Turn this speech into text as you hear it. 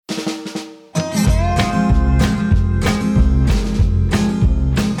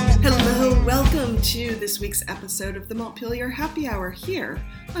this week's episode of the Montpelier Happy Hour here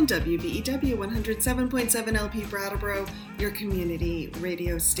on WBEW 107.7 LP Brattleboro, your community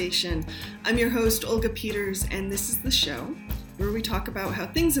radio station. I'm your host, Olga Peters, and this is the show where we talk about how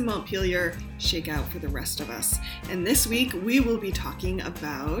things in Montpelier shake out for the rest of us. And this week, we will be talking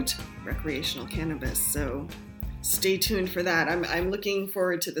about recreational cannabis, so stay tuned for that. I'm looking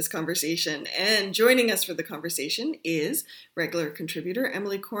forward to this conversation. And joining us for the conversation is regular contributor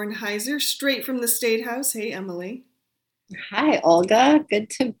Emily Kornheiser, straight from the State House. Hey, Emily. Hi, Olga. Good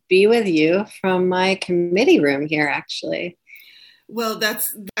to be with you from my committee room here, actually. Well,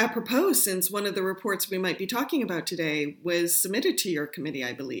 that's apropos, since one of the reports we might be talking about today was submitted to your committee,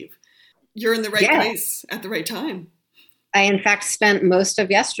 I believe. You're in the right place at the right time. I, in fact, spent most of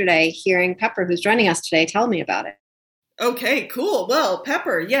yesterday hearing Pepper, who's joining us today, tell me about it. Okay, cool. Well,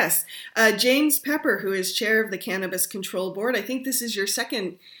 Pepper, yes. James Pepper, who is chair of the Cannabis Control Board. I think this is your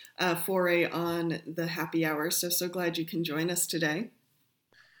second foray on the happy hour, so glad you can join us today.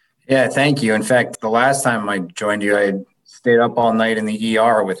 Yeah, thank you. In fact, the last time I joined you, I stayed up all night in the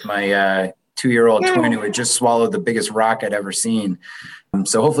ER with my 2-year-old twin who had just swallowed the biggest rock I'd ever seen.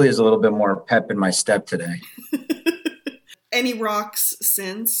 So hopefully there's a little bit more pep in my step today. Any rocks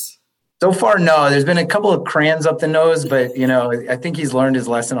since? So far, no. There's been a couple of crayons up the nose, but, I think he's learned his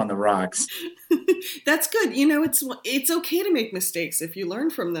lesson on the rocks. That's good. It's okay to make mistakes if you learn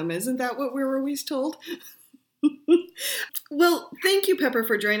from them. Isn't that what we're always told? Well, thank you, Pepper,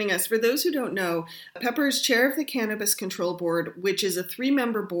 for joining us. For those who don't know, Pepper is chair of the Cannabis Control Board, which is a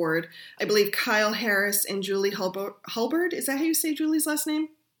 3-member board. I believe Kyle Harris and Julie Hulbert, is that how you say Julie's last name?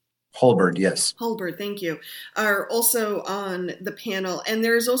 Hulbert, yes. Hulbert, thank you, are also on the panel. And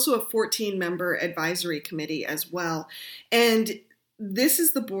there's also a 14-member advisory committee as well. And this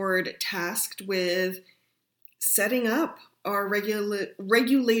is the board tasked with setting up our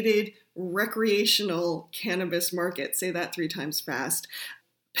regulated recreational cannabis market. Say that 3 times fast.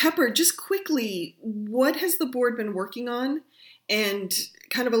 Pepper, just quickly, what has the board been working on? And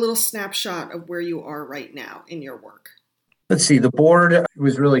kind of a little snapshot of where you are right now in your work. Let's see, the board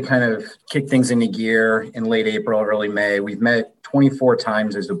was really kind of kicked things into gear in late April, early May. We've met 24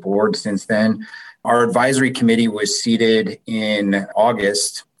 times as a board since then. Our advisory committee was seated in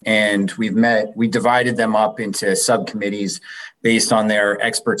August, and we divided them up into subcommittees based on their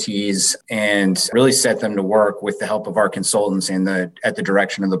expertise and really set them to work with the help of our consultants and at the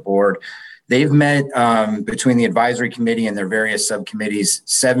direction of the board. They've met between the advisory committee and their various subcommittees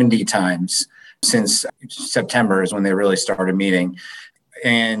 70 times. Since September is when they really started meeting.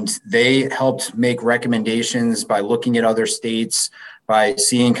 And they helped make recommendations by looking at other states, by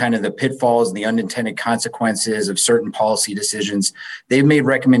seeing kind of the pitfalls, the unintended consequences of certain policy decisions. They've made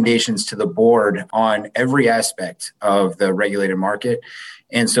recommendations to the board on every aspect of the regulated market.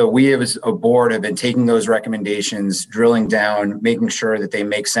 And so we as a board have been taking those recommendations, drilling down, making sure that they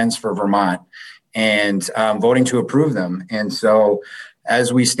make sense for Vermont, and voting to approve them. And so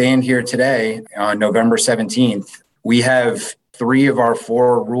as we stand here today on November 17th, we have 3 of our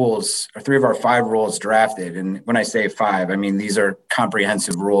 5 rules drafted. And when I say 5, I mean these are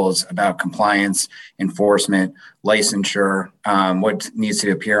comprehensive rules about compliance, enforcement, licensure, what needs to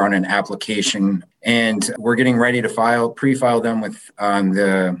appear on an application. And we're getting ready to pre-file them with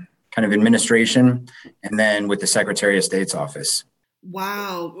the kind of administration and then with the Secretary of State's office.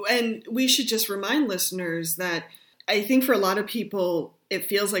 Wow. And we should just remind listeners that I think for a lot of people, it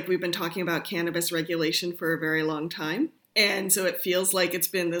feels like we've been talking about cannabis regulation for a very long time. And so it feels like it's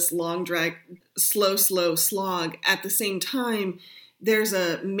been this long drag, slow slog. At the same time, there's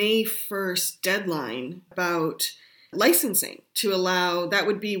a May 1st deadline about licensing to allow, that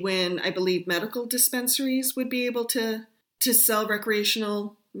would be when I believe medical dispensaries would be able to sell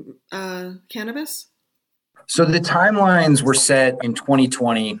recreational cannabis. So the timelines were set in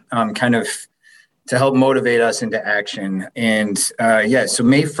 2020, kind of to help motivate us into action. And so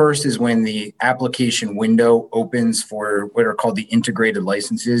May 1st is when the application window opens for what are called the integrated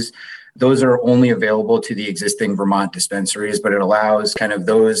licenses. Those are only available to the existing Vermont dispensaries, but it allows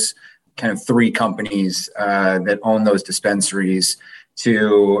those 3 companies that own those dispensaries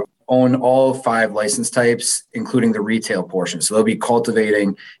to own all 5 license types, including the retail portion. So they'll be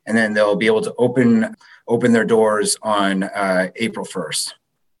cultivating, and then they'll be able to open their doors on April 1st.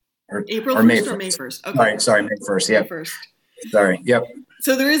 April 1st or May 1st? Okay. Sorry, May 1st. Yeah. May 1st. Sorry. Yep.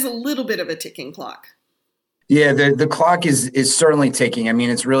 So there is a little bit of a ticking clock. Yeah, the clock is certainly ticking. I mean,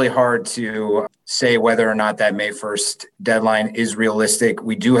 it's really hard to say whether or not that May 1st deadline is realistic.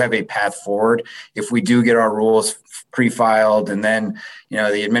 We do have a path forward. If we do get our rules pre-filed and then,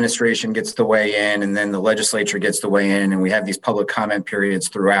 the administration gets to weigh in and then the legislature gets to weigh in and we have these public comment periods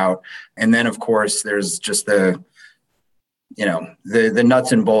throughout. And then, of course, there's just the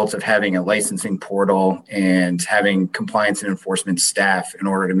nuts and bolts of having a licensing portal and having compliance and enforcement staff in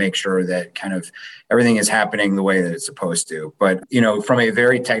order to make sure that kind of everything is happening the way that it's supposed to. But, from a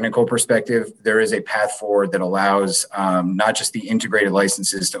very technical perspective, there is a path forward that allows not just the integrated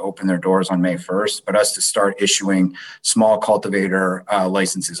licenses to open their doors on May 1st, but us to start issuing small cultivator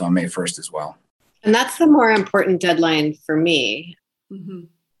licenses on May 1st as well. And that's the more important deadline for me,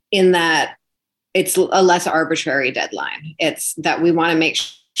 in that it's a less arbitrary deadline. It's that we want to make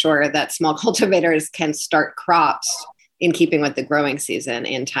sure that small cultivators can start crops in keeping with the growing season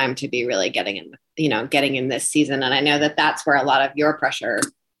in time to be really getting in this season. And I know that that's where a lot of your pressure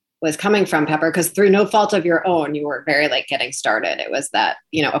was coming from, Pepper, because through no fault of your own, you were very getting started. It was that,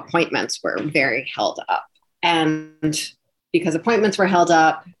 appointments were very held up. And because appointments were held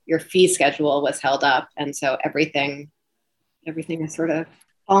up, your fee schedule was held up. And so everything is sort of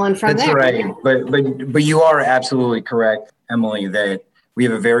fallen from there. That's right. But you are absolutely correct, Emily, that we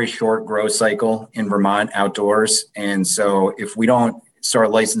have a very short growth cycle in Vermont outdoors. And so if we don't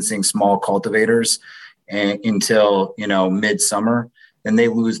start licensing small cultivators until, midsummer, then they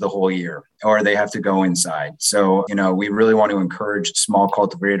lose the whole year or they have to go inside. So, we really want to encourage small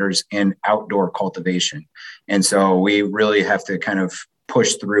cultivators and outdoor cultivation. And so we really have to kind of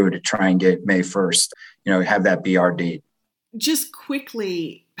push through to try and get May 1st, have that be our date. Just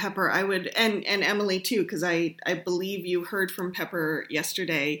quickly, Pepper, I would, and Emily too, because I believe you heard from Pepper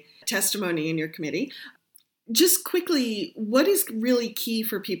yesterday, testimony in your committee. Just quickly, what is really key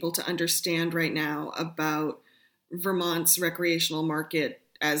for people to understand right now about Vermont's recreational market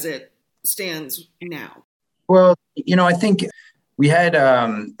as it stands now? Well, I think we had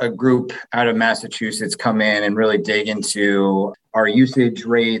a group out of Massachusetts come in and really dig into our usage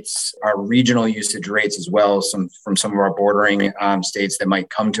rates, our regional usage rates as well, from some of our bordering states that might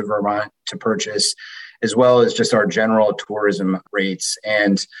come to Vermont to purchase, as well as just our general tourism rates.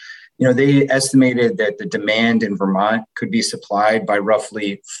 And, they estimated that the demand in Vermont could be supplied by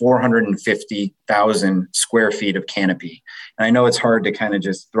roughly 450,000 square feet of canopy. And I know it's hard to kind of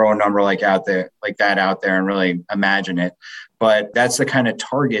just throw a number like that out there and really imagine it. But that's the kind of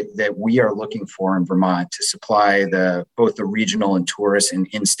target that we are looking for in Vermont to supply both the regional and tourist and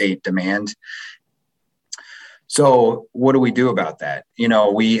in-state demand. So what do we do about that?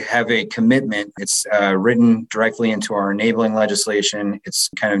 We have a commitment. It's written directly into our enabling legislation. It's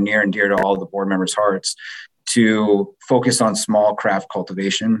kind of near and dear to all the board members' hearts to focus on small craft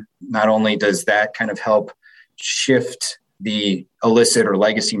cultivation. Not only does that kind of help shift the illicit or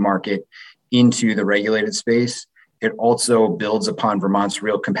legacy market into the regulated space, it also builds upon Vermont's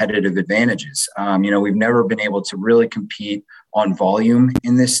real competitive advantages. We've never been able to really compete on volume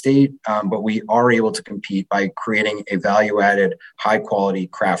in this state, but we are able to compete by creating a value-added, high-quality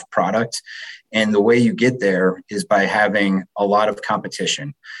craft product. And the way you get there is by having a lot of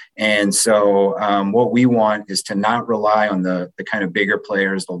competition. And so what we want is to not rely on the kind of bigger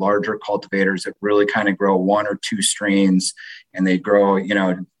players, the larger cultivators that really kind of grow one or two strains, and they grow,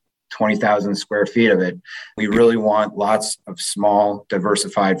 20,000 square feet of it. We really want lots of small,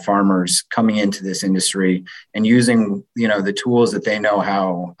 diversified farmers coming into this industry and using, the tools that they know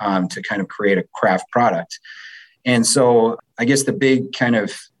how to kind of create a craft product. And so I guess the big kind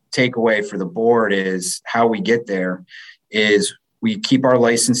of takeaway for the board is how we get there is we keep our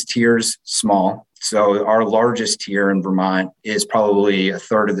license tiers small. So our largest tier in Vermont is probably a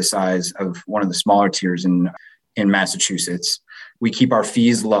third of the size of one of the smaller tiers in Massachusetts. We keep our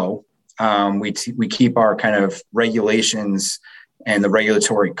fees low. We keep our kind of regulations and the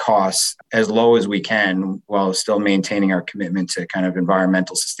regulatory costs as low as we can while still maintaining our commitment to kind of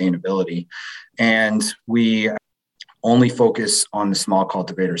environmental sustainability. And we only focus on the small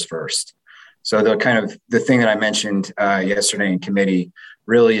cultivators first. So the thing that I mentioned yesterday in committee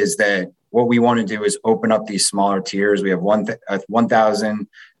really is that what we want to do is open up these smaller tiers. We have 1,000,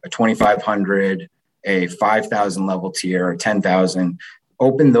 a 2,500, a 5,000 level tier, a 10,000.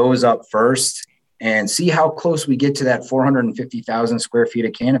 Open those up first and see how close we get to that 450,000 square feet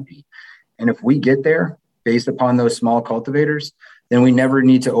of canopy. And if we get there based upon those small cultivators, then we never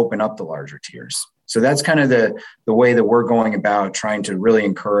need to open up the larger tiers. So that's kind of the way that we're going about trying to really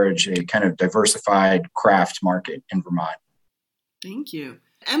encourage a kind of diversified craft market in Vermont. Thank you.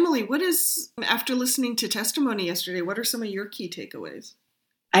 Emily, after listening to testimony yesterday, what are some of your key takeaways?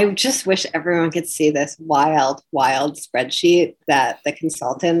 I just wish everyone could see this wild, wild spreadsheet that the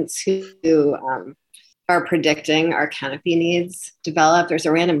consultants who are predicting our canopy needs developed. There's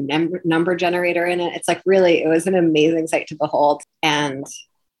a random number generator in it. It's like really, it was an amazing sight to behold. And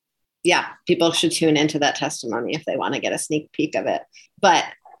yeah, people should tune into that testimony if they want to get a sneak peek of it. But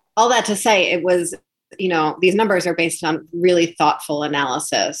all that to say, it was, these numbers are based on really thoughtful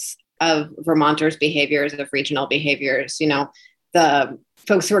analysis of Vermonters' behaviors, of regional behaviors. The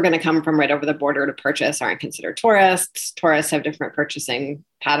folks who are going to come from right over the border to purchase aren't considered tourists. Tourists have different purchasing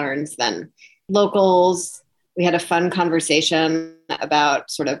patterns than locals. We had a fun conversation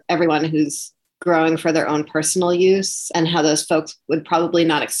about sort of everyone who's growing for their own personal use and how those folks would probably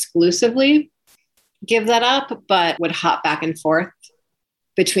not exclusively give that up, but would hop back and forth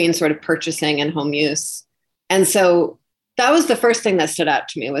between sort of purchasing and home use. And so that was the first thing that stood out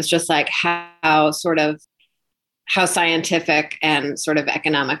to me, was just like how scientific and sort of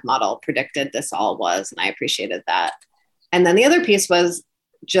economic model predicted this all was. And I appreciated that. And then the other piece was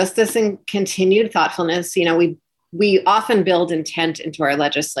just this continued thoughtfulness. We often build intent into our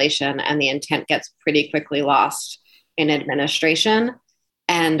legislation, and the intent gets pretty quickly lost in administration.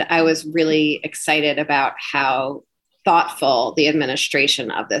 And I was really excited about how thoughtful the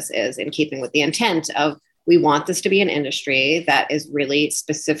administration of this is, in keeping with the intent of, we want this to be an industry that is really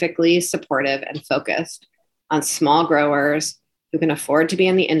specifically supportive and focused on small growers who can afford to be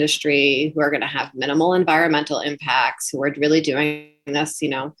in the industry, who are going to have minimal environmental impacts, who are really doing this,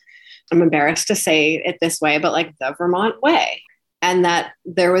 I'm embarrassed to say it this way, but like the Vermont way. And that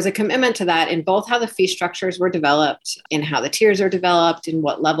there was a commitment to that in both how the fee structures were developed, in how the tiers are developed, in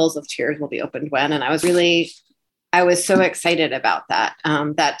what levels of tiers will be opened when. And I was so excited about that.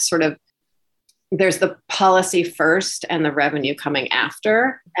 That sort of, there's the policy first and the revenue coming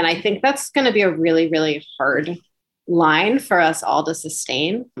after. And I think that's going to be a really, really hard line for us all to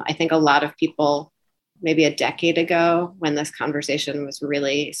sustain. I think a lot of people, maybe a decade ago, when this conversation was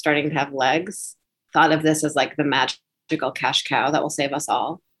really starting to have legs, thought of this as like the magical cash cow that will save us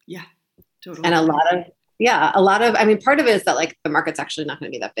all. Yeah, totally. And part of it is that like the market's actually not going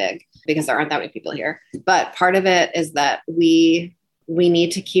to be that big because there aren't that many people here. But part of it is that we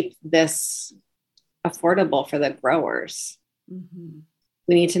need to keep this affordable for the growers. Mm-hmm.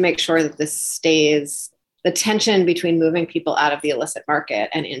 We need to make sure that this stays, the tension between moving people out of the illicit market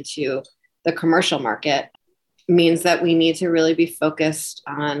and into the commercial market means that we need to really be focused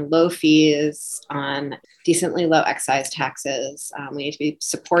on low fees, on decently low excise taxes. We need to be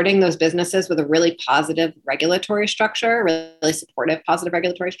supporting those businesses with a really positive regulatory structure, really supportive, positive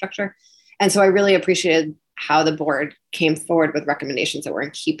regulatory structure. And so I really appreciated how the board came forward with recommendations that were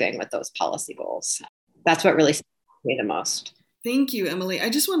in keeping with those policy goals. That's what really stuck me the most. Thank you, Emily. I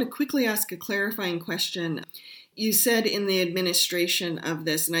just want to quickly ask a clarifying question. You said in the administration of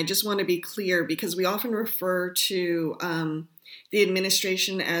this, and I just want to be clear because we often refer to the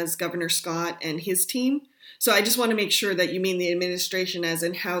administration as Governor Scott and his team. So I just want to make sure that you mean the administration as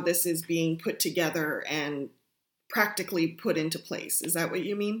in how this is being put together and practically put into place. Is that what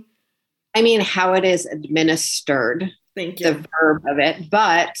you mean? I mean, how it is administered. Thank you. The verb of it.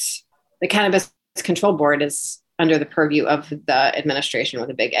 But the Cannabis Control Board is under the purview of the administration with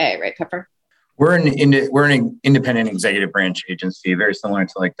a big A, right, Pepper? We're an independent executive branch agency, very similar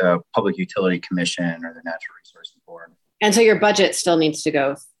to like the Public Utility Commission or the Natural Resources Board. And so your budget still needs to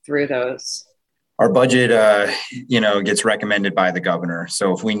go through those. Our budget, gets recommended by the governor.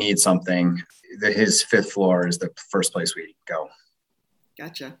 So if we need something, his fifth floor is the first place we go.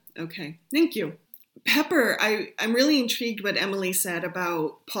 Gotcha. Okay. Thank you. Pepper, I'm really intrigued what Emily said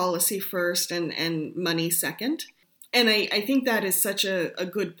about policy first and money second. And I think that is such a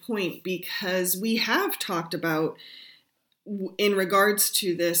good point because we have talked about, in regards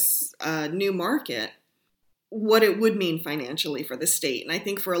to this new market, what it would mean financially for the state. And I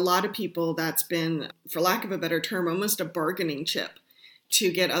think for a lot of people, that's been, for lack of a better term, almost a bargaining chip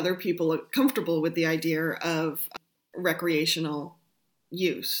to get other people comfortable with the idea of recreational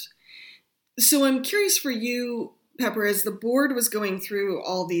use. So I'm curious for you, Pepper, as the board was going through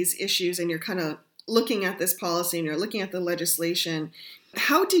all these issues and you're kind of looking at this policy and you're looking at the legislation,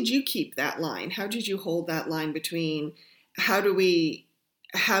 how did you keep that line? How did you hold that line between how do we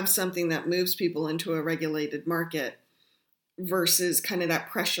have something that moves people into a regulated market versus kind of that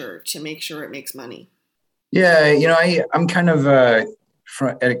pressure to make sure it makes money? Yeah, I'm kind of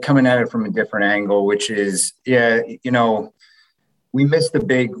coming at it from a different angle, which is, we missed the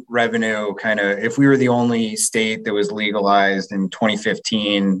big revenue kind of. If we were the only state that was legalized in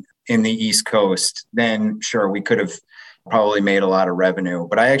 2015 in the East Coast, then sure, we could have probably made a lot of revenue.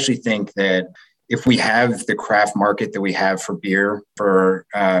 But I actually think that if we have the craft market that we have for beer, for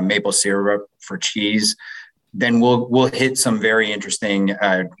maple syrup, for cheese, then we'll hit some very interesting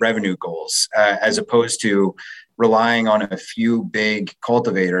revenue goals, as opposed to relying on a few big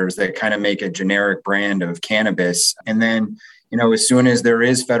cultivators that kind of make a generic brand of cannabis. And then, as soon as there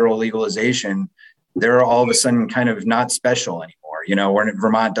is federal legalization, they're all of a sudden kind of not special anymore.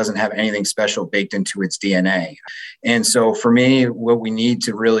 Vermont doesn't have anything special baked into its DNA. And so for me, what we need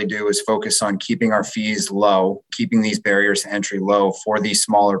to really do is focus on keeping our fees low, keeping these barriers to entry low for these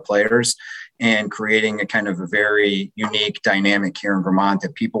smaller players, and creating a kind of a very unique dynamic here in Vermont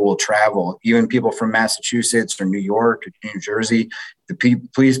that people will travel, even people from Massachusetts or New York or New Jersey,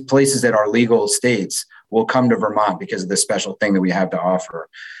 the places that are legal states will come to Vermont because of the special thing that we have to offer.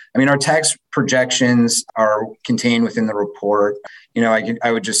 I mean, our tax projections are contained within the report.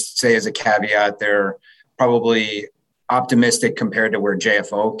 I would just say as a caveat, they're probably optimistic compared to where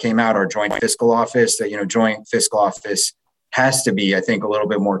JFO came out, our Joint Fiscal Office. That Joint Fiscal Office has to be, I think, a little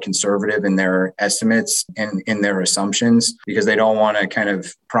bit more conservative in their estimates and in their assumptions, because they don't want to kind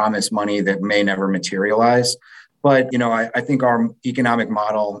of promise money that may never materialize. But, I think our economic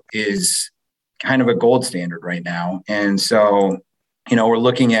model is kind of a gold standard right now. And so, we're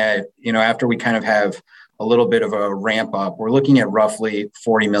looking at, after we kind of have a little bit of a ramp up, we're looking at roughly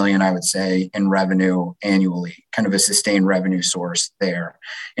 40 million, I would say, in revenue annually, kind of a sustained revenue source there.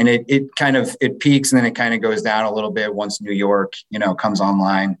 And it peaks and then it kind of goes down a little bit once New York, comes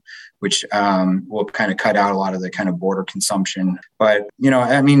online, which will kind of cut out a lot of the kind of border consumption. But,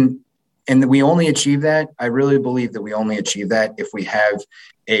 and we only achieve that. I really believe that we only achieve that if we have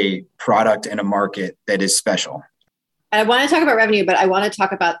a product and a market that is special. I want to talk about revenue, but I want to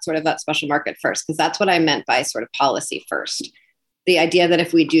talk about sort of that special market first, because that's what I meant by sort of policy first. The idea that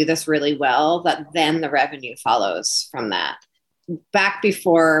if we do this really well, that then the revenue follows from that. Back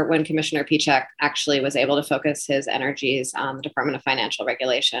before, when Commissioner Pichek actually was able to focus his energies on the Department of Financial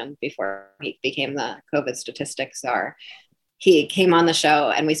Regulation before he became the COVID statistics czar, he came on the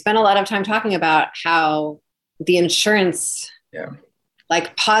show and we spent a lot of time talking about how the insurance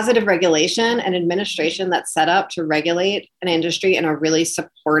like positive regulation and administration that's set up to regulate an industry in a really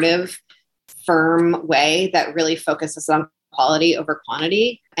supportive, firm way that really focuses on quality over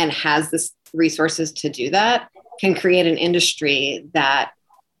quantity and has the resources to do that, can create an industry that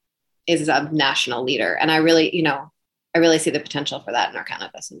is a national leader. And I really see the potential for that in our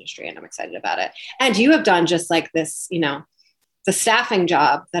cannabis industry, and I'm excited about it. And you have done just like this, the staffing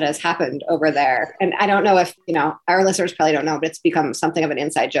job that has happened over there. And I don't know if, our listeners probably don't know, but it's become something of an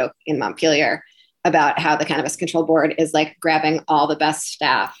inside joke in Montpelier about how the Cannabis Control Board is like grabbing all the best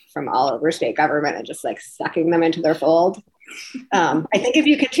staff from all over state government and just like sucking them into their fold. I think if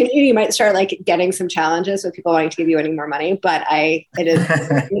you continue, you might start like getting some challenges with people wanting to give you any more money, but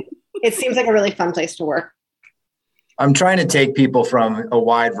it seems like a really fun place to work. I'm trying to take people from a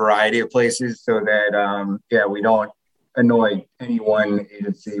wide variety of places so that, we don't annoy any one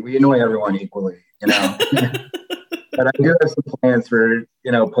agency. We annoy everyone equally, But I do have some plans for,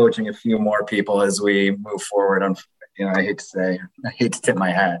 poaching a few more people as we move forward. I hate to tip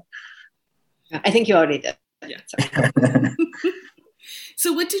my hat. I think you already did. Yeah.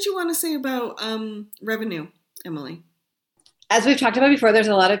 So what did you want to say about revenue, Emily? As we've talked about before, there's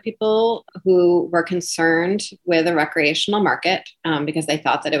a lot of people who were concerned with a recreational market because they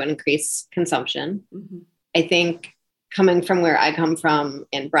thought that it would increase consumption. Mm-hmm. I think coming from where I come from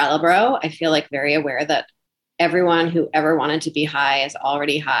in Brattleboro, I feel like very aware that everyone who ever wanted to be high is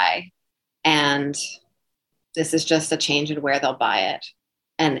already high. And this is just a change in where they'll buy it.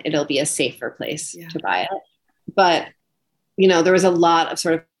 And it'll be a safer place to buy it. But, there was a lot of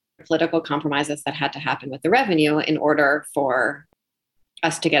sort of political compromises that had to happen with the revenue in order for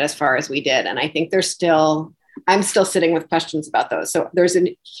us to get as far as we did. And I think I'm still sitting with questions about those. So there's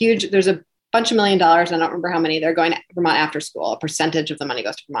a bunch of $1 million. I don't remember how many. They're going to Vermont After School. A percentage of the money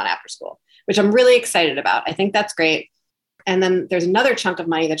goes to Vermont After School, which I'm really excited about. I think that's great. And then there's another chunk of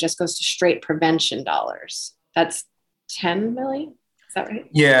money that just goes to straight prevention dollars. That's 10 million. Is that right?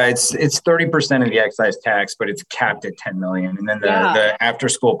 Yeah, it's 30% of the excise tax, but it's capped at 10 million. And then the after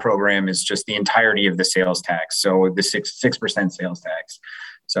school program is just the entirety of the sales tax. So the 6% sales tax.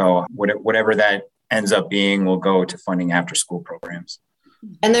 So whatever that ends up being will go to funding after school programs.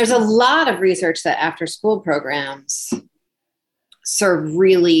 And there's a lot of research that after school programs serve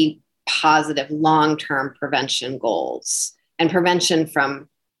really positive long-term prevention goals and prevention from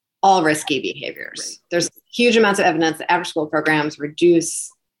all risky behaviors. Right. There's huge amounts of evidence that after school programs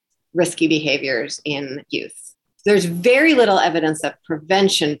reduce risky behaviors in youth. There's very little evidence that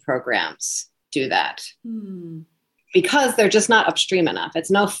prevention programs do that. because they're just not upstream enough.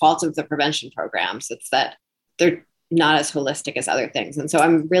 It's no fault of the prevention programs. It's that they're not as holistic as other things. And so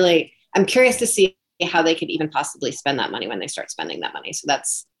I'm curious to see how they could even possibly spend that money when they start spending that money. So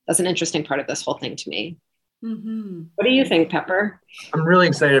that's an interesting part of this whole thing to me. Mm-hmm. What do you think, Pepper? I'm really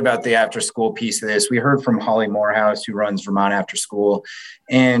excited about the after school piece of this. We heard from Holly Morehouse, who runs Vermont After School,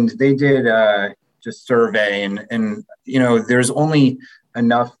 and they did just survey and there's only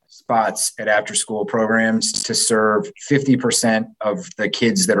enough spots at after school programs to serve 50% of the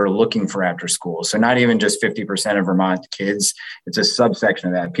kids that are looking for after school. So not even just 50% of Vermont kids, it's a subsection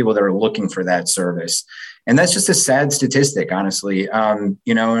of that, people that are looking for that service. And that's just a sad statistic, honestly.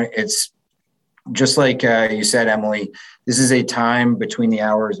 It's just like you said, Emily, this is a time between the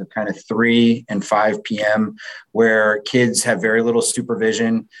hours of kind of 3 and 5 p.m. where kids have very little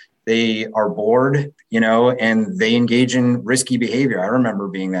supervision. They are bored, and they engage in risky behavior. I remember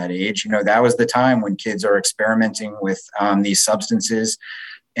being that age. That was the time when kids are experimenting with these substances.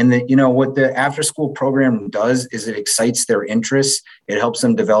 And what the after school program does is it excites their interests. It helps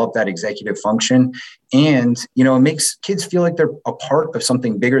them develop that executive function. And, it makes kids feel like they're a part of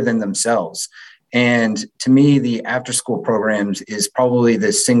something bigger than themselves. And to me, the after school programs is probably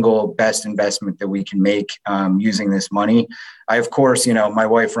the single best investment that we can make using this money. Of course, my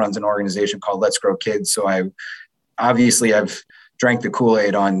wife runs an organization called Let's Grow Kids. So I've drank the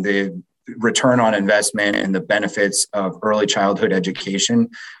Kool-Aid on the return on investment and the benefits of early childhood education.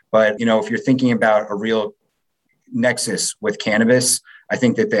 But, if you're thinking about a real nexus with cannabis, I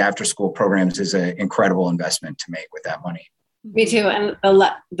think that the after school programs is an incredible investment to make with that money. Me too. And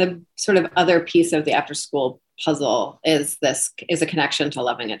the sort of other piece of the after school puzzle is a connection to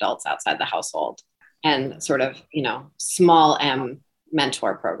loving adults outside the household and sort of, small M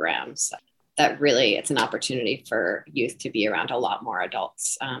mentor programs that really it's an opportunity for youth to be around a lot more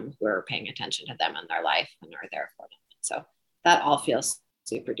adults who are paying attention to them in their life and are there for them. So that all feels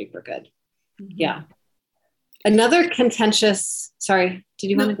super duper good. Mm-hmm. Yeah. Another contentious, sorry, did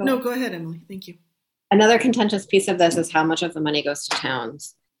you want to go? No, go ahead, Emily. Thank you. Another contentious piece of this is how much of the money goes to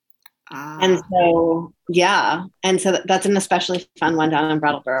towns. And so, that's an especially fun one down in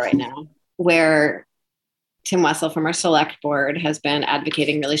Brattleboro right now, where Tim Wessel from our select board has been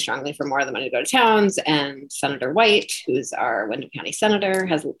advocating really strongly for more of the money to go to towns. And Senator White, who's our Windham County Senator,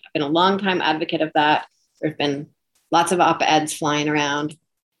 has been a longtime advocate of that. There's been lots of op-eds flying around.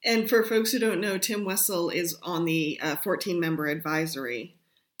 And for folks who don't know, Tim Wessel is on the 14-member advisory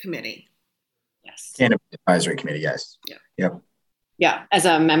committee. Yes. Cannabis Advisory Committee, yes. Yeah. Yep. Yeah, as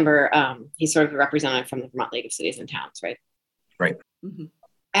a member, he's sort of a representative from the Vermont League of Cities and Towns, right? Right. Mm-hmm.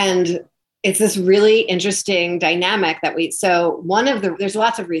 And it's this really interesting dynamic that there's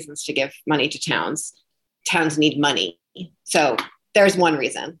lots of reasons to give money to towns. Towns need money. So there's one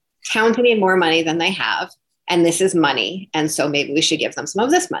reason. Towns need more money than they have, and this is money. And so maybe we should give them some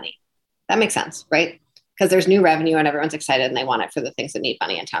of this money. That makes sense, right? Because there's new revenue and everyone's excited and they want it for the things that need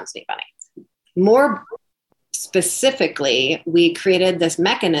money and towns need money. More specifically, we created this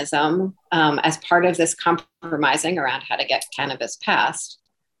mechanism as part of this compromising around how to get cannabis passed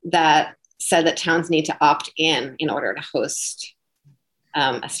that said that towns need to opt in order to host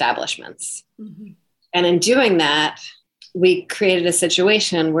establishments. Mm-hmm. And in doing that, we created a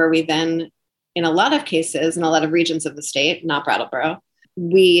situation where we then, in a lot of cases, in a lot of regions of the state, not Brattleboro,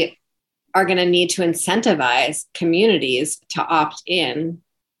 we are going to need to incentivize communities to opt in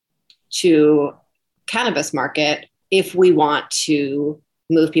to cannabis market if we want to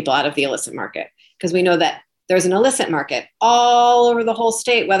move people out of the illicit market. Because we know that there's an illicit market all over the whole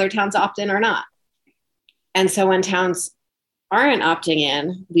state, whether towns opt in or not. And so when towns aren't opting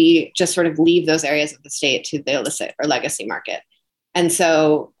in, we just sort of leave those areas of the state to the illicit or legacy market. And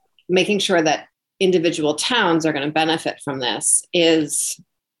so making sure that individual towns are going to benefit from this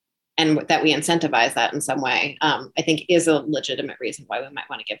and that we incentivize that in some way, I think is a legitimate reason why we might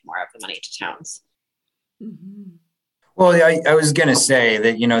want to give more of the money to towns. Mm-hmm. Well, I was going to say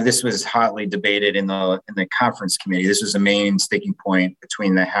that, this was hotly debated in the conference committee. This was a main sticking point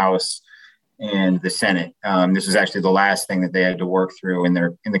between the House and the Senate. This was actually the last thing that they had to work through in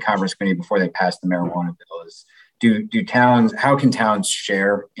the conference committee before they passed the marijuana bill is how can towns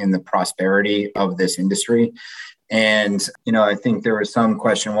share in the prosperity of this industry? And, I think there was some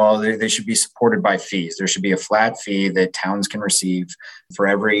question, well, they should be supported by fees. There should be a flat fee that towns can receive for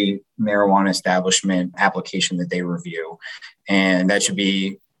every marijuana establishment application that they review. And that should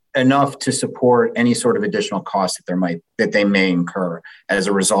be enough to support any sort of additional costs that they may incur as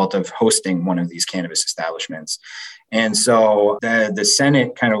a result of hosting one of these cannabis establishments. And so the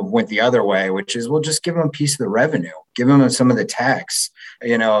Senate kind of went the other way, which is, we'll just give them a piece of the revenue, give them some of the tax.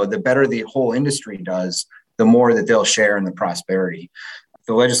 The better the whole industry does, the more that they'll share in the prosperity.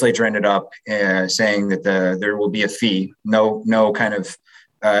 The legislature ended up saying that there will be a fee, no kind of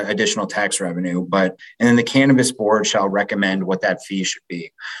additional tax revenue, and then the cannabis board shall recommend what that fee should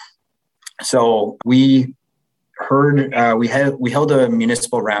be. So we held a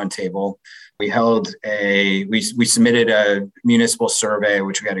municipal roundtable. We submitted a municipal survey,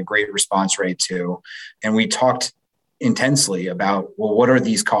 which we had a great response rate to, and we talked intensely about, well, what are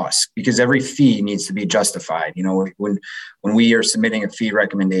these costs? Because every fee needs to be justified. When we are submitting a fee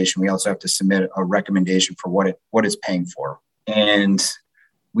recommendation, we also have to submit a recommendation for what it's paying for. And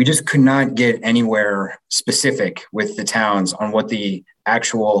we just could not get anywhere specific with the towns on what the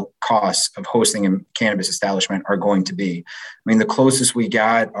actual costs of hosting a cannabis establishment are going to be. I mean, the closest we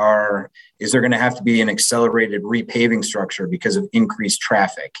got is there going to have to be an accelerated repaving structure because of increased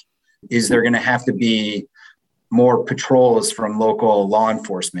traffic? Is there going to have to be more patrols from local law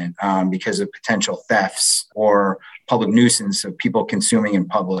enforcement because of potential thefts or public nuisance of people consuming in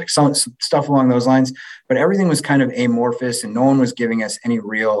public, some stuff along those lines? But everything was kind of amorphous, and no one was giving us any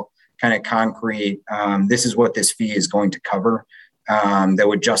real kind of concrete, this is what this fee is going to cover, that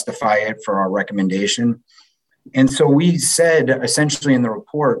would justify it for our recommendation. And so we said, essentially in the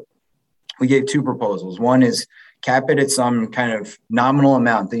report, we gave two proposals. One is cap it at some kind of nominal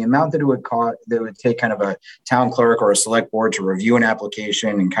amount, the amount that it would cost, that would take kind of a town clerk or a select board to review an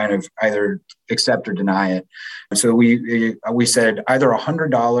application and kind of either accept or deny it. So we said either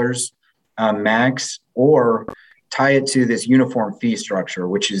 $100 max, or tie it to this uniform fee structure,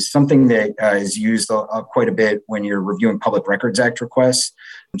 which is something that is used quite a bit when you're reviewing Public Records Act requests.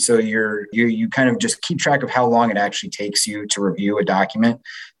 So you kind of just keep track of how long it actually takes you to review a document.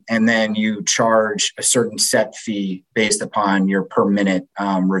 And then you charge a certain set fee based upon your per minute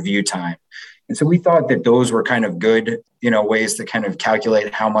review time. And so we thought that those were kind of good, ways to kind of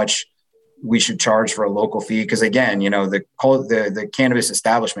calculate how much we should charge for a local fee. Because again, the cannabis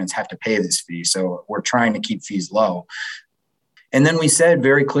establishments have to pay this fee. So we're trying to keep fees low. And then we said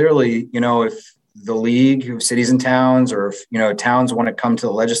very clearly, if the League of Cities and Towns, or if, towns want to come to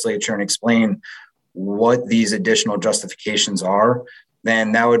the legislature and explain what these additional justifications are,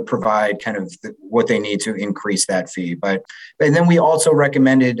 then that would provide kind of what they need to increase that fee. And then we also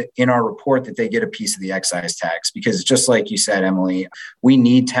recommended in our report that they get a piece of the excise tax, because just like you said, Emily, we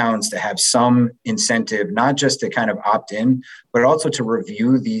need towns to have some incentive, not just to kind of opt in, but also to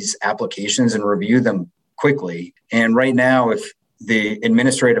review these applications and review them quickly. And right now, if the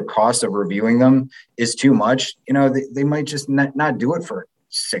administrative cost of reviewing them is too much, they might just not do it for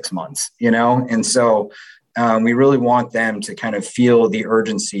 6 months, And so we really want them to kind of feel the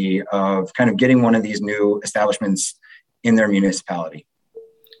urgency of kind of getting one of these new establishments in their municipality.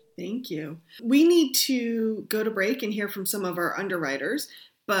 Thank you. We need to go to break and hear from some of our underwriters,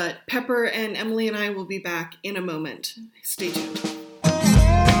 but Pepper and Emily and I will be back in a moment. Stay tuned.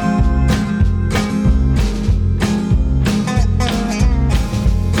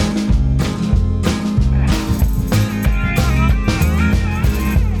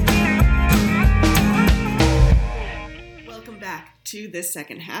 To this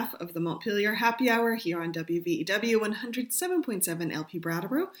second half of the Montpelier Happy Hour here on WVEW 107.7 LP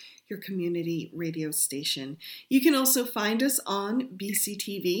Brattleboro, your community radio station. You can also find us on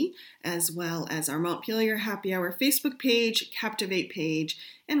BCTV, as well as our Montpelier Happy Hour Facebook page, Captivate page,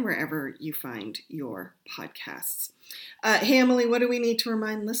 and wherever you find your podcasts. Hey, Emily, what do we need to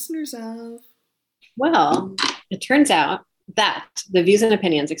remind listeners of? Well, it turns out that the views and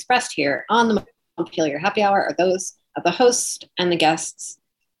opinions expressed here on the Montpelier Happy Hour are those of the host and the guests,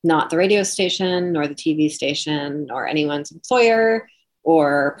 not the radio station, nor the TV station, or anyone's employer,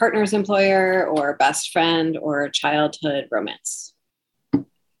 or partner's employer, or best friend, or childhood romance.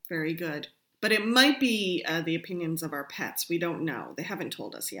 Very good. But it might be the opinions of our pets. We don't know. They haven't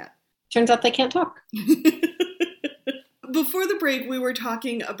told us yet. Turns out they can't talk. Before the break, we were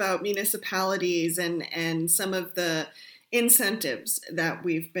talking about municipalities and some of the incentives that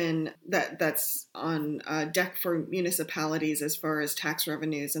that's on deck for municipalities as far as tax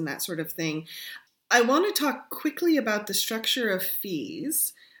revenues and that sort of thing. I want to talk quickly about the structure of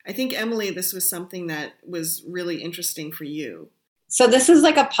fees. I think, Emily, this was something that was really interesting for you. So this is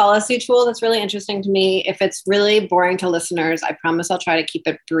like a policy tool that's really interesting to me. If it's really boring to listeners, I promise I'll try to keep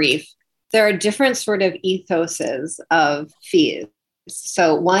it brief. There are different sort of ethoses of fees.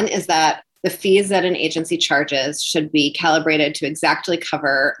 So one is that the fees that an agency charges should be calibrated to exactly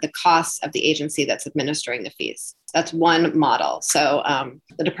cover the costs of the agency that's administering the fees. That's one model. So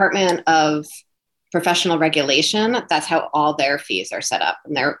the Department of Professional Regulation, that's how all their fees are set up.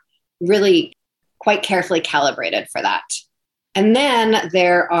 And they're really quite carefully calibrated for that. And then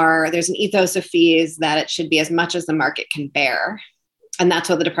there's an ethos of fees that it should be as much as the market can bear. And that's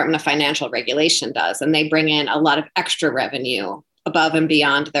what the Department of Financial Regulation does. And they bring in a lot of extra revenue above and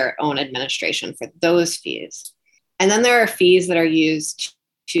beyond their own administration for those fees. And then there are fees that are used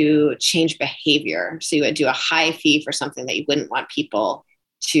to change behavior. So you would do a high fee for something that you wouldn't want people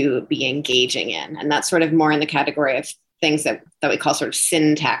to be engaging in. And that's sort of more in the category of things that we call sort of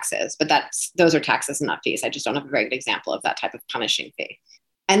sin taxes, but those are taxes and not fees. I just don't have a very good example of that type of punishing fee.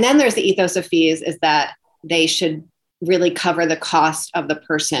 And then there's the ethos of fees is that they should really cover the cost of the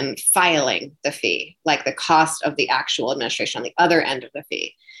person filing the fee, like the cost of the actual administration on the other end of the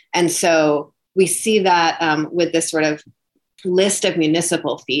fee. And so we see that with this sort of list of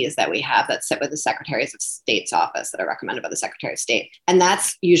municipal fees that we have that sit with the Secretaries of State's office that are recommended by the Secretary of State. And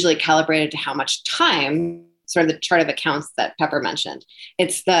that's usually calibrated to how much time, sort of the chart of accounts that Pepper mentioned.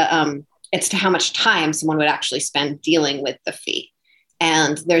 It's to how much time someone would actually spend dealing with the fee.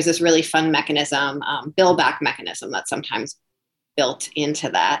 And there's this really fun mechanism, bill back mechanism that's sometimes built into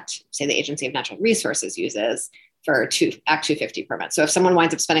that, say the Agency of Natural Resources uses for Act 250 permits. So if someone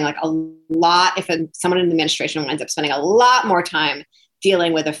winds up spending someone in the administration winds up spending a lot more time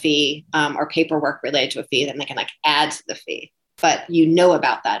dealing with a fee or paperwork related to a fee, then they can add to the fee, but you know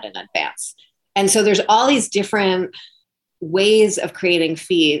about that in advance. And so there's all these different ways of creating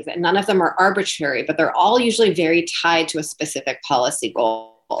fees, and none of them are arbitrary, but they're all usually very tied to a specific policy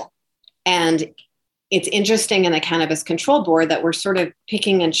goal. And it's interesting in the Cannabis Control Board that we're sort of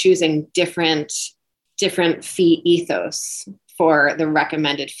picking and choosing different fee ethos for the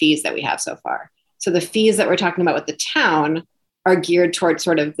recommended fees that we have so far. So the fees that we're talking about with the town are geared towards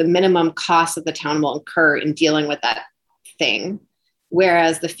sort of the minimum cost that the town will incur in dealing with that thing.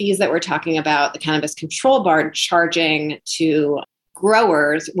 Whereas the fees that we're talking about, the Cannabis Control Board charging to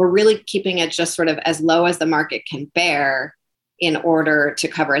growers, we're really keeping it just sort of as low as the market can bear in order to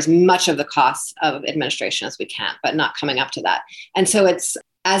cover as much of the costs of administration as we can, but not coming up to that. And so it's,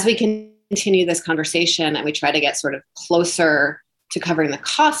 as we continue this conversation and we try to get sort of closer to covering the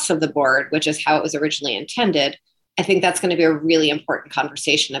costs of the board, which is how it was originally intended, I think that's going to be a really important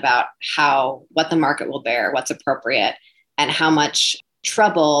conversation about what the market will bear, what's appropriate, and how much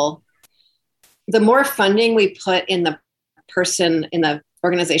trouble. The more funding we put in the person in the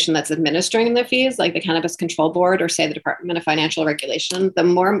organization that's administering the fees, like the Cannabis Control Board or say the Department of Financial Regulation, the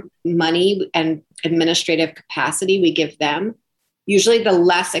more money and administrative capacity we give them, usually the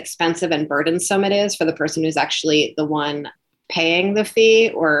less expensive and burdensome it is for the person who's actually the one paying the fee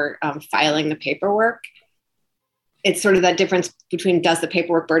or filing the paperwork. It's sort of that difference between does the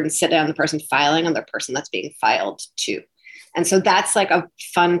paperwork burden sit on the person filing and the person that's being filed to. And so that's like a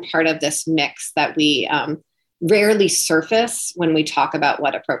fun part of this mix that we rarely surface when we talk about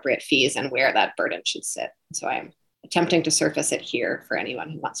what appropriate fees and where that burden should sit. So I'm attempting to surface it here for anyone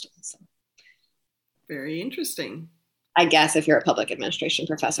who wants to listen. Very interesting. I guess if you're a public administration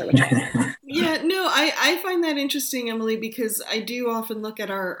professor, which Yeah, no, I find that interesting, Emily, because I do often look at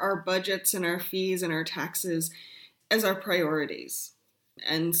our budgets and our fees and our taxes as our priorities.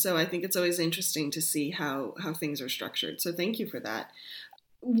 And so I think it's always interesting to see how things are structured. So thank you for that.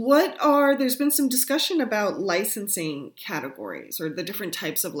 There's been some discussion about licensing categories or the different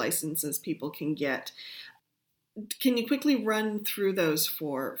types of licenses people can get. Can you quickly run through those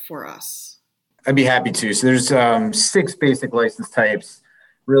for us? I'd be happy to. So there's 6 basic license types,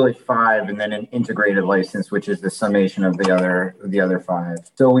 really 5, and then an integrated license, which is the summation of the other 5.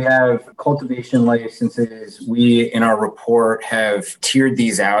 So we have cultivation licenses. We, in our report, have tiered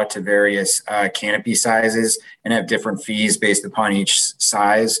these out to various canopy sizes and have different fees based upon each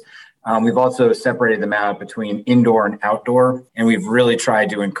size. We've also separated them out between indoor and outdoor, and we've really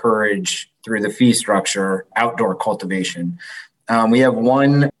tried to encourage, through the fee structure, outdoor cultivation. We have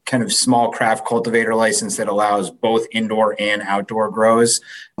one kind of small craft cultivator license that allows both indoor and outdoor grows,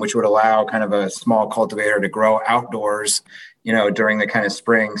 which would allow kind of a small cultivator to grow outdoors, during the kind of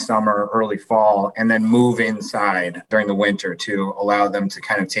spring, summer, early fall, and then move inside during the winter to allow them to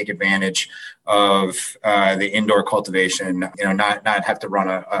kind of take advantage of the indoor cultivation, not have to run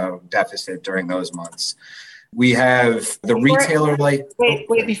a deficit during those months. We have the retailer license.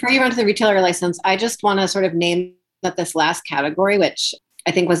 Wait, before you run to the retailer license, I just want to sort of name that this last category, which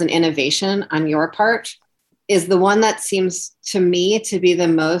I think was an innovation on your part, is the one that seems to me to be the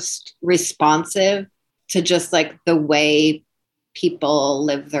most responsive to just like the way people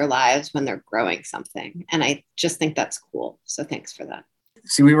live their lives when they're growing something. And I just think that's cool. So thanks for that.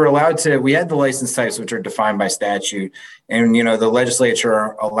 See, we had the license types, which are defined by statute. And, the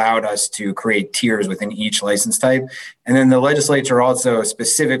legislature allowed us to create tiers within each license type. And then the legislature also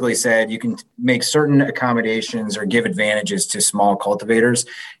specifically said you can make certain accommodations or give advantages to small cultivators.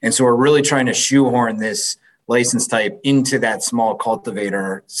 And so we're really trying to shoehorn this license type into that small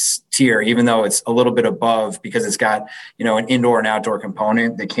cultivator tier, even though it's a little bit above because it's got, an indoor and outdoor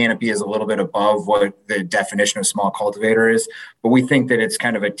component. The canopy is a little bit above what the definition of small cultivator is, but we think that it's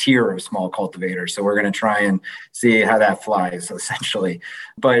kind of a tier of small cultivator. So we're going to try and see how that flies essentially.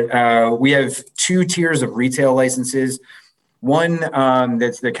 But we have 2 tiers of retail licenses. One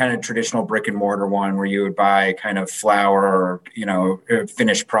that's the kind of traditional brick and mortar one where you would buy kind of flour or,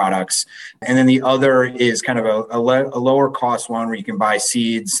 finished products. And then the other is kind of a lower cost one where you can buy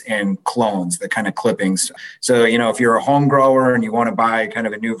seeds and clones, the kind of clippings. So, if you're a home grower and you want to buy kind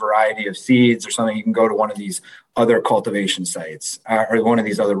of a new variety of seeds or something, you can go to one of these other cultivation sites or one of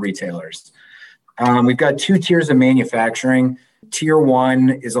these other retailers. We've got 2 tiers of manufacturing. Tier 1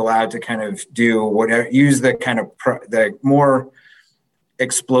 is allowed to kind of do whatever, use the kind of the more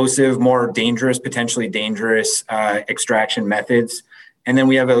explosive, more dangerous, potentially dangerous extraction methods. And then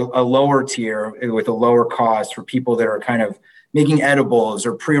we have a lower tier with a lower cost for people that are kind of making edibles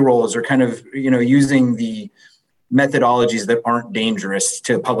or pre-rolls or kind of, using the methodologies that aren't dangerous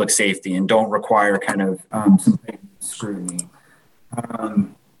to public safety and don't require kind of some big scrutiny.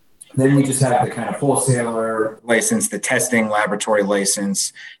 Then we just have the kind of wholesaler license, the testing laboratory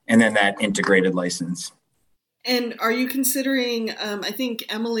license, and then that integrated license. And are you considering, I think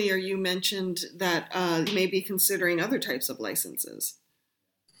Emily or you mentioned that you may be considering other types of licenses.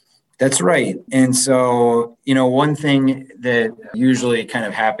 That's right. And so, one thing that usually kind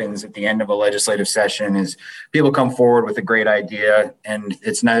of happens at the end of a legislative session is people come forward with a great idea and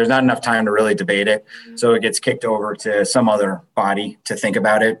there's not enough time to really debate it. So it gets kicked over to some other body to think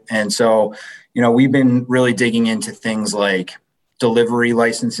about it. And so, we've been really digging into things like delivery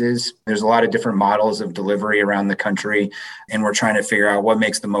licenses. There's a lot of different models of delivery around the country, and we're trying to figure out what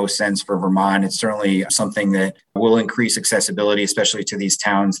makes the most sense for Vermont. It's certainly something that will increase accessibility, especially to these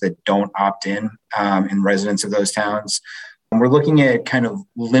towns that don't opt in and residents of those towns. And we're looking at kind of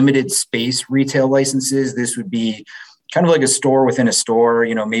limited space retail licenses. This would be kind of like a store within a store.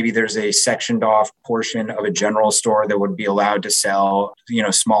 Maybe there's a sectioned off portion of a general store that would be allowed to sell,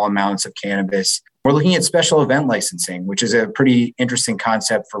 small amounts of cannabis. We're looking at special event licensing, which is a pretty interesting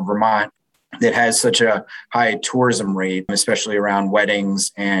concept for Vermont that has such a high tourism rate, especially around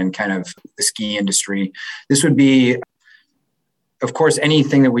weddings and kind of the ski industry. This would be, of course,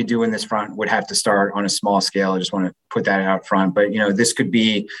 anything that we do in this front would have to start on a small scale. I just want to put that out front. But, this could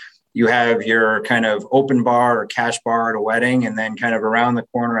be, you have your kind of open bar or cash bar at a wedding, and then kind of around the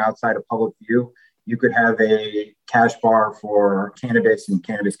corner outside of public view, you could have a cash bar for cannabis and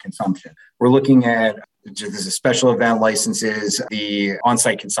cannabis consumption. We're looking at just the special event licenses, the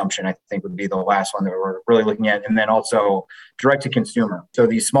on-site consumption, I think would be the last one that we're really looking at. And then also direct to consumer. So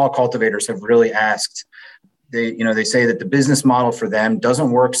these small cultivators have really asked, they say that the business model for them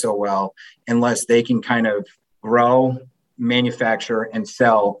doesn't work so well unless they can kind of grow, manufacture, and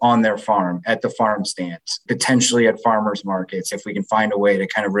sell on their farm at the farm stands, potentially at farmers markets, if we can find a way to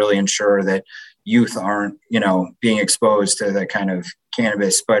kind of really ensure that youth aren't, being exposed to that kind of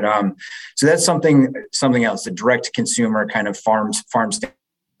cannabis. But so that's something else, the direct to consumer kind of farm stand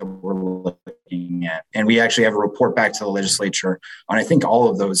that we're looking at. And we actually have a report back to the legislature on, I think, all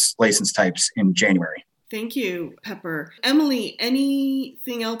of those license types in January. Thank you, Pepper. Emily,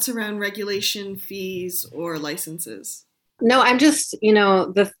 anything else around regulation, fees, or licenses? No, I'm just,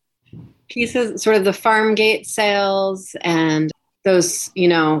 the pieces, sort of the farm gate sales and those,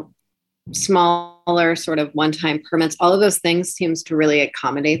 smaller sort of one-time permits, all of those things seems to really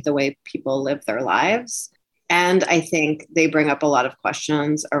accommodate the way people live their lives. And I think they bring up a lot of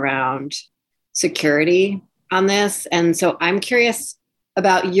questions around security on this. And so I'm curious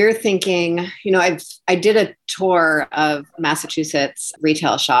about your thinking. I did a tour of Massachusetts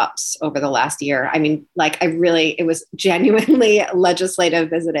retail shops over the last year. I mean, it was genuinely legislative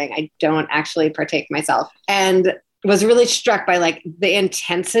visiting. I don't actually partake myself. And was really struck by the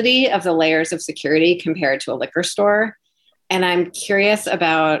intensity of the layers of security compared to a liquor store. And I'm curious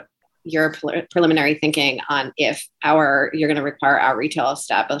about your preliminary thinking on if you're going to require our retail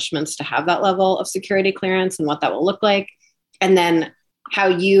establishments to have that level of security clearance and what that will look like. And then I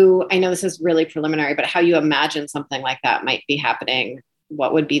know this is really preliminary, but how you imagine something like that might be happening.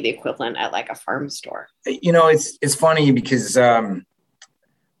 What would be the equivalent at a farm store? It's funny because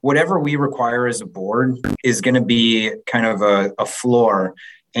whatever we require as a board is going to be kind of a floor.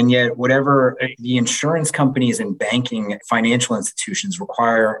 And yet, whatever the insurance companies and banking financial institutions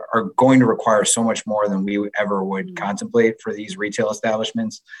require are going to require so much more than we ever would contemplate for these retail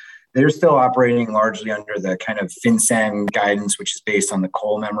establishments. They're still operating largely under the kind of FinCEN guidance, which is based on the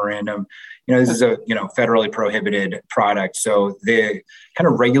Cole Memorandum. This is a federally prohibited product. So the kind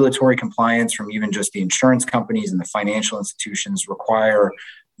of regulatory compliance from even just the insurance companies and the financial institutions require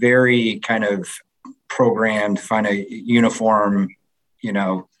very kind of programmed, uniform,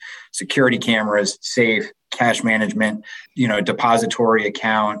 security cameras, safe cash management, depository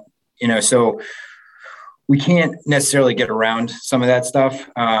account, so we can't necessarily get around some of that stuff.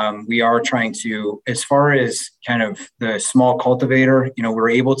 We are trying to, as far as kind of the small cultivator, we're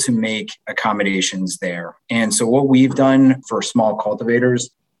able to make accommodations there. And so what we've done for small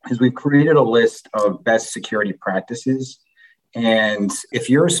cultivators is we've created a list of best security practices. And if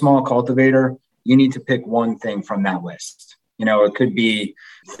you're a small cultivator, you need to pick one thing from that list. It could be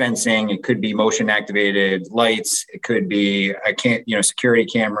fencing, it could be motion activated lights, it could be security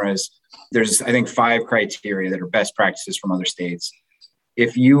cameras. There's, I think, 5 criteria that are best practices from other states.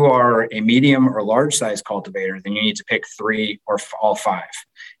 If you are a medium or large size cultivator, then you need to pick 3 or all 5.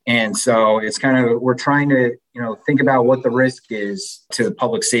 And so it's kind of, we're trying to, think about what the risk is to the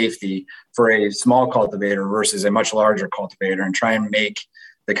public safety for a small cultivator versus a much larger cultivator, and try and make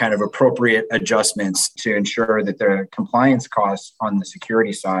the kind of appropriate adjustments to ensure that the compliance costs on the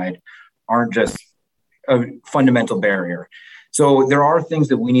security side aren't just a fundamental barrier. So there are things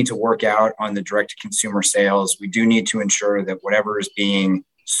that we need to work out on the direct to consumer sales. We do need to ensure that whatever is being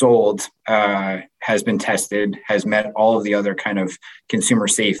sold has been tested, has met all of the other kind of consumer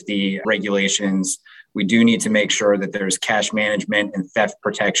safety regulations. We do need to make sure that there's cash management and theft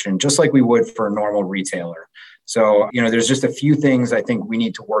protection, just like we would for a normal retailer. So, there's just a few things I think we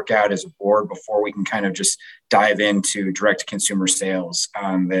need to work out as a board before we can kind of just dive into direct to consumer sales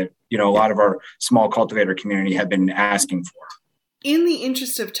that, a lot of our small cultivator community have been asking for. In the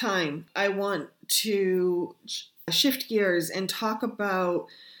interest of time, I want to shift gears and talk about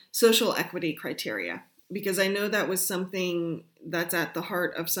social equity criteria, because I know that was something that's at the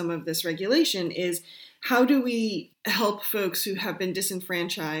heart of some of this regulation. Is how do we help folks who have been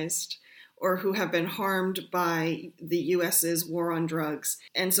disenfranchised or who have been harmed by the U.S.'s war on drugs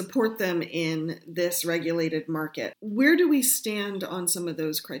and support them in this regulated market? Where do we stand on some of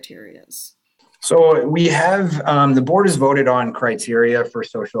those criterias? So we have, the board has voted on criteria for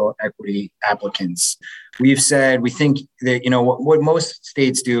social equity applicants. We've said, we think that, what most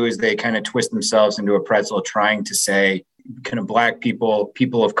states do is they kind of twist themselves into a pretzel trying to say kind of Black people,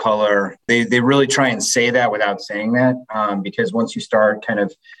 people of color. They really try and say that without saying that, because once you start kind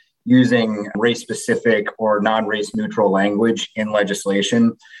of using race-specific or non-race neutral language in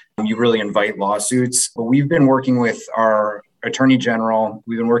legislation, you really invite lawsuits. But we've been working with our Attorney General,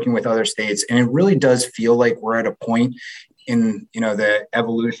 we've been working with other states, and it really does feel like we're at a point in the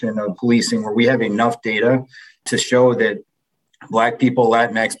evolution of policing where we have enough data to show that Black people,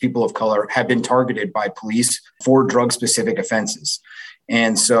 Latinx, people of color have been targeted by police for drug-specific offenses.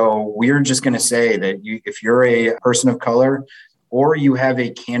 And so we're just going to say that if you're a person of color or you have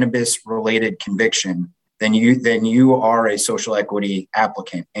a cannabis-related conviction, then you are a social equity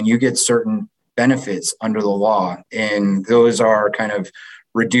applicant, and you get certain benefits under the law. And those are kind of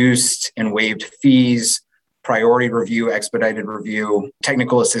reduced and waived fees, priority review, expedited review,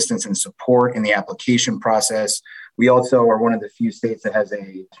 technical assistance and support in the application process. We also are one of the few states that has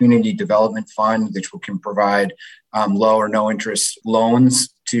a community development fund, which can provide low or no interest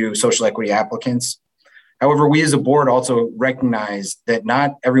loans to social equity applicants. However, we as a board also recognize that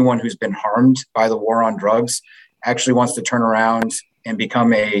not everyone who's been harmed by the war on drugs actually wants to turn around and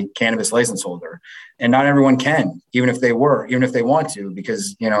become a cannabis license holder. And not everyone can, even if they want to,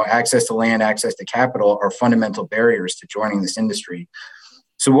 because, access to land, access to capital are fundamental barriers to joining this industry.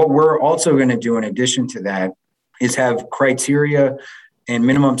 So what we're also going to do in addition to that is have criteria and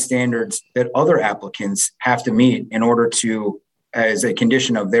minimum standards that other applicants have to meet in order to, as a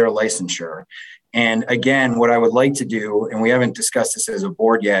condition of their licensure. And again, what I would like to do, and we haven't discussed this as a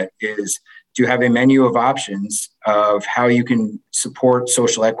board yet, is to have a menu of options of how you can support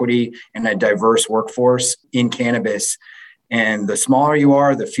social equity and a diverse workforce in cannabis. And the smaller you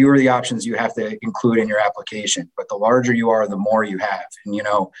are, the fewer the options you have to include in your application. But the larger you are, the more you have. And,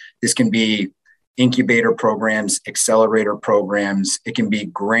 this can be incubator programs, accelerator programs. It can be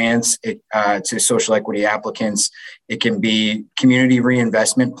grants to social equity applicants. It can be community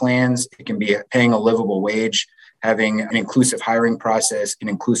reinvestment plans. It can be paying a livable wage, having an inclusive hiring process, an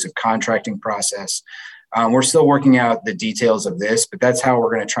inclusive contracting process. We're still working out the details of this, but that's how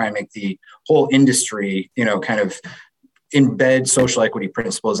we're going to try and make the whole industry, kind of embed social equity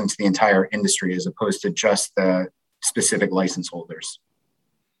principles into the entire industry as opposed to just the specific license holders.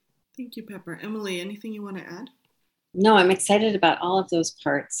 Thank you, Pepper. Emily, anything you want to add? No, I'm excited about all of those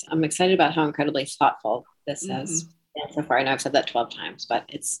parts. I'm excited about how incredibly thoughtful this has been so far. I know I've said that 12 times, but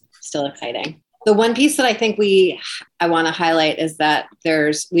it's still exciting. The one piece that I think I want to highlight is that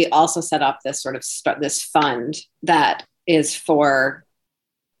we also set up this sort of this fund that is for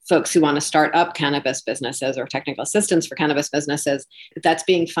folks who want to start up cannabis businesses or technical assistance for cannabis businesses. That's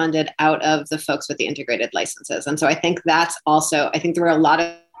being funded out of the folks with the integrated licenses. And so I think there were a lot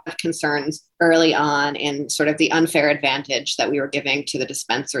of concerns early on in sort of the unfair advantage that we were giving to the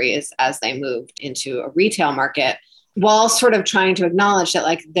dispensaries as they moved into a retail market, while sort of trying to acknowledge that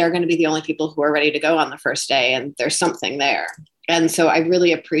like they're going to be the only people who are ready to go on the first day and there's something there. And so I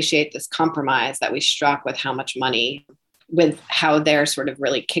really appreciate this compromise that we struck with how much money, with how they're sort of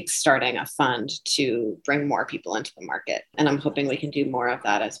really kickstarting a fund to bring more people into the market. And I'm hoping we can do more of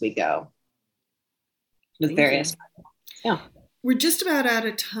that as we go with various. Yeah. We're just about out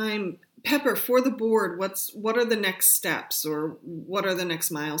of time. Pepper, for the board, what are the next steps, or what are the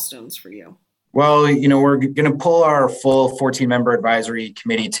next milestones for you? Well, we're going to pull our full 14-member advisory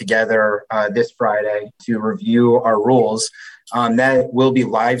committee together this Friday to review our rules. That will be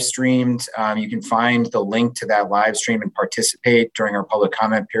live streamed. You can find the link to that live stream and participate during our public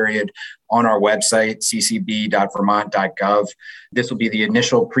comment period on our website, ccb.vermont.gov. This will be the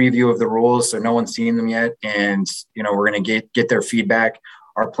initial preview of the rules, so no one's seen them yet, and we're going to get their feedback.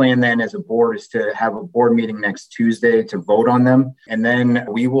 Our plan then as a board is to have a board meeting next Tuesday to vote on them, and then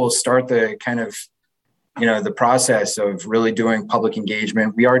we will start the kind of the process of really doing public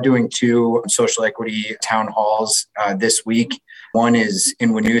engagement. We are doing 2 social equity town halls this week. One is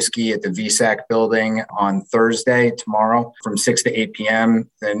in Winooski at the VSAC building on Thursday, tomorrow, from 6 to 8 p.m.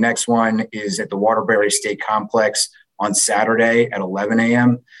 The next one is at the Waterbury State Complex on Saturday at 11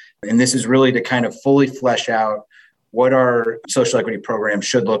 a.m. And this is really to kind of fully flesh out what our social equity program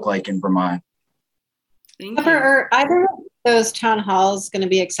should look like in Vermont. Are either of those town halls going to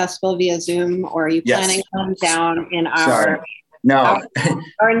be accessible via Zoom, or are you planning them down in our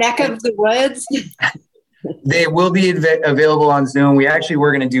neck of the woods? They will be available on Zoom. We actually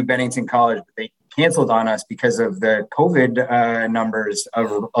were going to do Bennington College, but they canceled on us because of the COVID numbers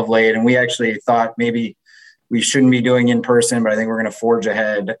of late. And we actually thought maybe we shouldn't be doing in person, but I think we're going to forge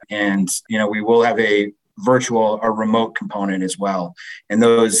ahead. And, we will have a virtual or remote component as well. And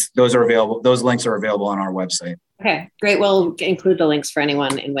those are available. Those links are available on our website. Okay, great. We'll include the links for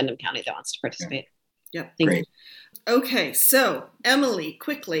anyone in Windham County that wants to participate. Yep. Thank you. Okay. So Emily,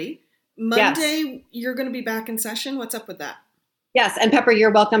 quickly, Monday, You're going to be back in session. What's up with that? Yes. And Pepper,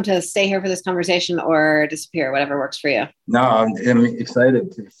 you're welcome to stay here for this conversation or disappear, whatever works for you. No, I'm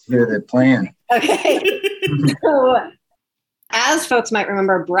excited to hear the plan. Okay. So, as folks might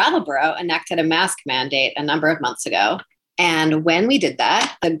remember, Brattleboro enacted a mask mandate a number of months ago. And when we did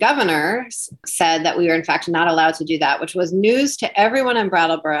that, the governor said that we were in fact not allowed to do that, which was news to everyone in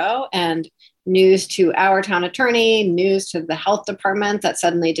Brattleboro and news to our town attorney, news to the health department that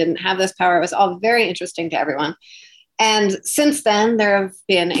suddenly didn't have this power. It was all very interesting to everyone. And since then, there have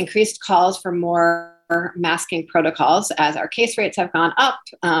been increased calls for more masking protocols as our case rates have gone up.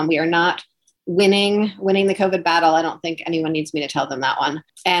 We are not winning the COVID battle. I don't think anyone needs me to tell them that one.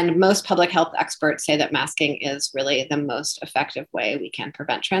 And most public health experts say that masking is really the most effective way we can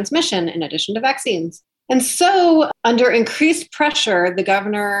prevent transmission in addition to vaccines. And so under increased pressure, the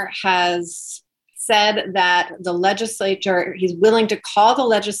governor has said that he's willing to call the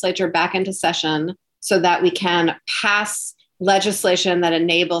legislature back into session so that we can pass legislation that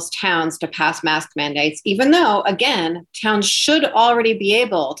enables towns to pass mask mandates, even though, again, towns should already be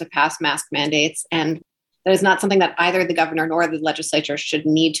able to pass mask mandates. And that is not something that either the governor nor the legislature should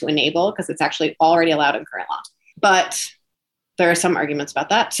need to enable because it's actually already allowed in current law. But there are some arguments about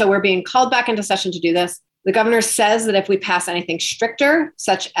that. So we're being called back into session to do this. The governor says that if we pass anything stricter,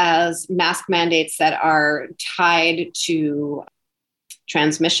 such as mask mandates that are tied to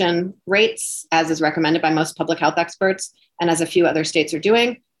transmission rates, as is recommended by most public health experts, and as a few other states are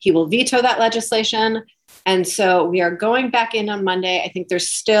doing, he will veto that legislation. And so we are going back in on Monday. I think there's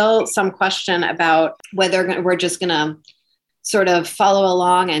still some question about whether we're just going to sort of follow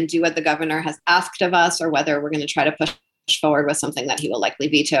along and do what the governor has asked of us, or whether we're going to try to push forward with something that he will likely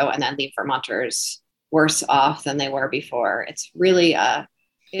veto and then leave Vermonters worse off than they were before. It's really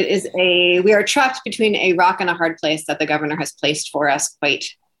we are trapped between a rock and a hard place that the governor has placed for us quite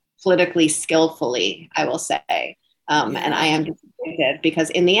politically skillfully, I will say. And I am disappointed because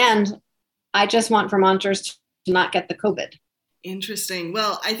in the end, I just want Vermonters to not get the COVID. Interesting.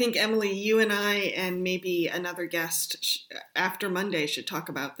 Well, I think, Emily, you and I and maybe another guest after Monday should talk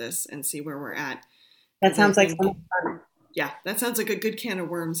about this and see where we're at. That sounds like so much fun. Yeah, that sounds like a good can of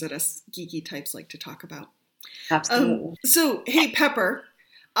worms that us geeky types like to talk about. Absolutely. So, hey, Pepper,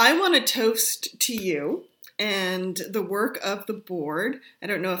 I want to toast to you and the work of the board. I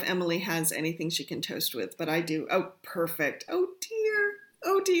don't know if Emily has anything she can toast with, but I do. Oh, perfect. Oh, dear.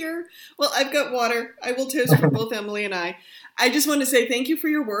 Oh, dear. Well, I've got water. I will toast for both Emily and I. I just want to say thank you for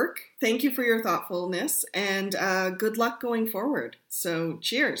your work. Thank you for your thoughtfulness, and good luck going forward. So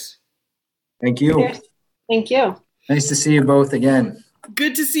cheers. Thank you. Cheers. Thank you. Nice to see you both again.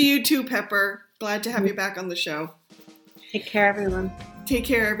 Good to see you too, Pepper. Glad to have you back on the show. Take care, everyone. Take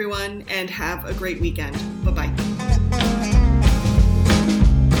care, everyone, and have a great weekend. Bye-bye.